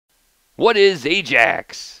What is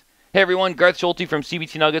AJAX? Hey everyone, Garth Schulte from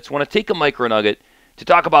CBT Nuggets. Want to take a MicroNugget to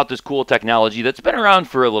talk about this cool technology that's been around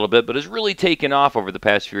for a little bit but has really taken off over the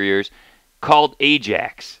past few years called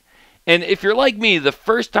AJAX. And if you're like me, the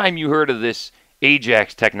first time you heard of this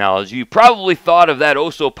AJAX technology, you probably thought of that oh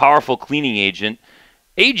so powerful cleaning agent,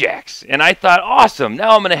 AJAX. And I thought, awesome,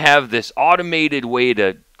 now I'm going to have this automated way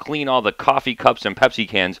to clean all the coffee cups and Pepsi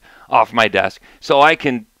cans off my desk so I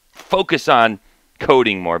can focus on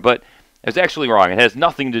coding more. But it's actually wrong. It has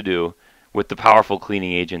nothing to do with the powerful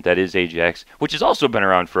cleaning agent that is AJAX, which has also been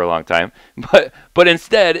around for a long time. But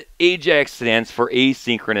instead, AJAX stands for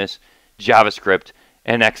Asynchronous Javascript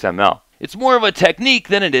and XML. It's more of a technique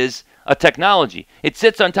than it is a technology. It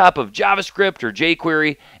sits on top of JavaScript or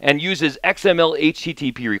JQuery and uses XML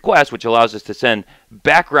HTTP requests, which allows us to send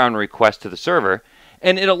background requests to the server,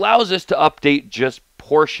 and it allows us to update just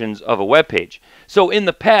portions of a web page. So in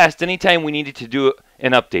the past, anytime we needed to do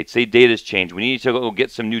an update, say data's changed, we needed to go get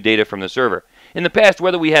some new data from the server. In the past,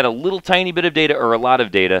 whether we had a little tiny bit of data or a lot of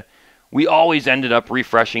data, we always ended up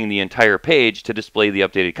refreshing the entire page to display the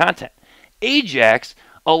updated content. AJAX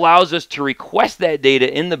allows us to request that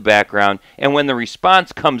data in the background, and when the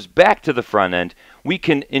response comes back to the front end, we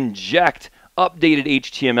can inject updated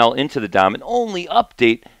HTML into the DOM and only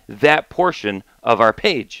update that portion of our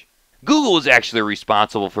page. Google is actually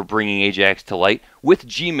responsible for bringing AJAX to light with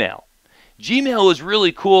Gmail. Gmail was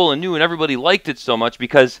really cool and new, and everybody liked it so much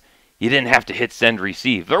because you didn't have to hit send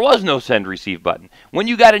receive. There was no send receive button. When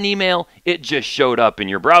you got an email, it just showed up in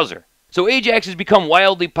your browser. So AJAX has become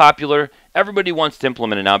wildly popular. Everybody wants to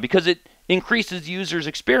implement it now because it increases the user's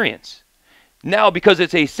experience. Now, because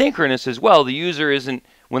it's asynchronous as well, the user isn't,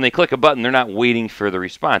 when they click a button, they're not waiting for the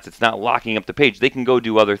response. It's not locking up the page. They can go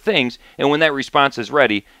do other things, and when that response is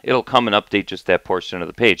ready, it'll come and update just that portion of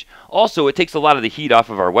the page. Also, it takes a lot of the heat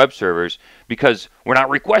off of our web servers because we're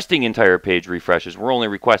not requesting entire page refreshes. We're only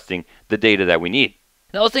requesting the data that we need.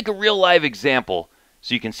 Now, let's take a real live example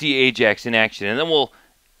so you can see AJAX in action, and then we'll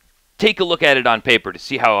take a look at it on paper to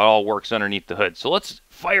see how it all works underneath the hood. So let's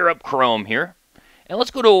fire up Chrome here, and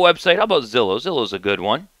let's go to a website. How about Zillow? Zillow's a good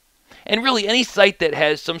one. And really, any site that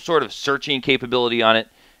has some sort of searching capability on it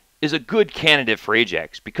is a good candidate for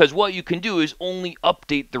AJAX, because what you can do is only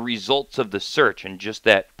update the results of the search in just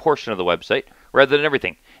that portion of the website rather than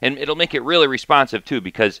everything. And it'll make it really responsive too,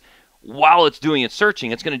 because while it's doing its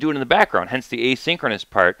searching, it's going to do it in the background, hence the asynchronous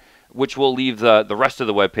part, which will leave the rest of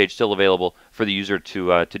the web page still available for the user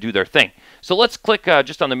to do their thing. So let's click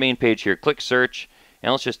just on the main page here, click search,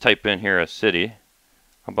 and let's just type in here a city.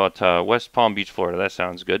 How about West Palm Beach, Florida? That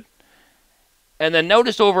sounds good. And then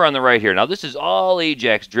notice over on the right here. Now this is all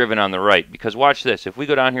AJAX driven on the right, because watch this. If we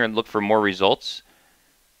go down here and look for more results,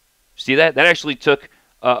 see that? That actually took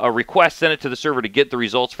a request, sent it to the server to get the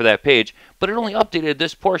results for that page, but it only updated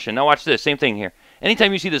this portion. Now watch this, same thing here.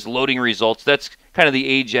 Anytime you see this loading results, that's kind of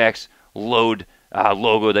the AJAX load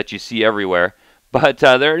logo that you see everywhere. But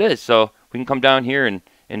there it is. So we can come down here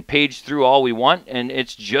and page through all we want, and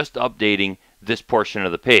it's just updating this portion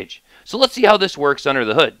of the page. So let's see how this works under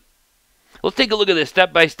the hood. Let's take a look at this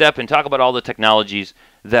step by step and talk about all the technologies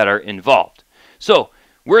that are involved. So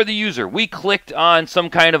we're the user. We clicked on some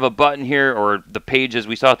kind of a button here, or the page as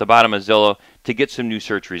we saw at the bottom of Zillow, to get some new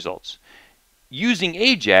search results. Using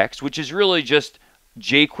AJAX, which is really just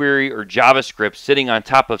JQuery or JavaScript sitting on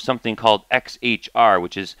top of something called XHR,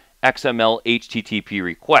 which is XML HTTP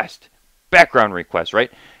request, background request,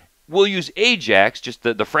 right? We'll use AJAX, just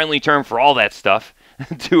the friendly term for all that stuff,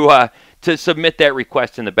 to submit that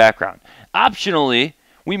request in the background. Optionally,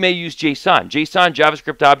 we may use JSON. JSON,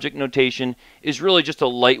 JavaScript Object Notation, is really just a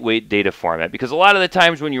lightweight data format, because a lot of the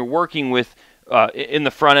times when you're working with in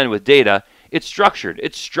the front end with data, it's structured.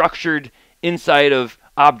 It's structured inside of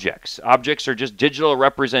objects. Objects are just digital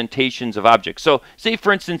representations of objects. So say,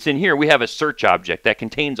 for instance, in here we have a search object that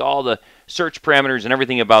contains all the search parameters and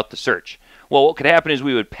everything about the search. Well, what could happen is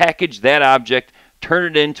we would package that object, turn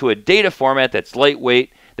it into a data format that's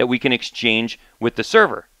lightweight that we can exchange with the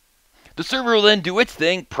server. The server will then do its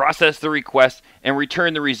thing, process the request, and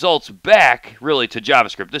return the results back, really, to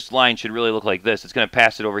JavaScript. This line should really look like this. It's going to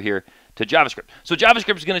pass it over here to JavaScript. So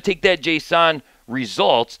JavaScript is going to take that JSON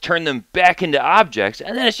results, turn them back into objects,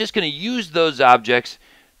 and then it's just going to use those objects,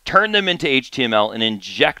 turn them into HTML, and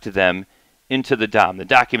inject them into the DOM, the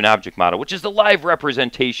document object model, which is the live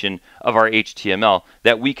representation of our HTML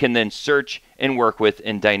that we can then search and work with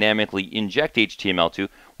and dynamically inject HTML to,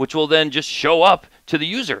 which will then just show up to the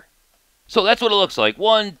user. So that's what it looks like.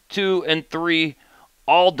 1, 2, and 3,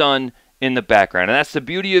 all done in the background. And that's the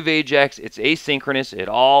beauty of AJAX. It's asynchronous. It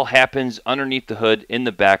all happens underneath the hood in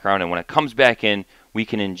the background. And when it comes back in, we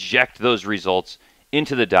can inject those results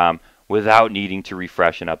into the DOM without needing to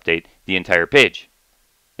refresh and update the entire page.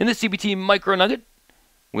 In the CBT MicroNugget,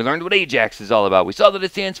 we learned what AJAX is all about. We saw that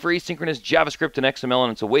it stands for Asynchronous Javascript and XML,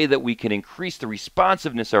 and it's a way that we can increase the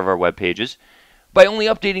responsiveness of our web pages by only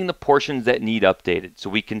updating the portions that need updated. So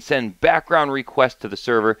we can send background requests to the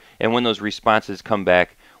server, and when those responses come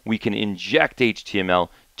back, we can inject HTML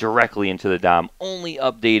directly into the DOM, only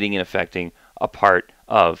updating and affecting a part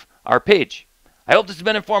of our page. I hope this has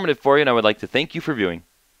been informative for you, and I would like to thank you for viewing.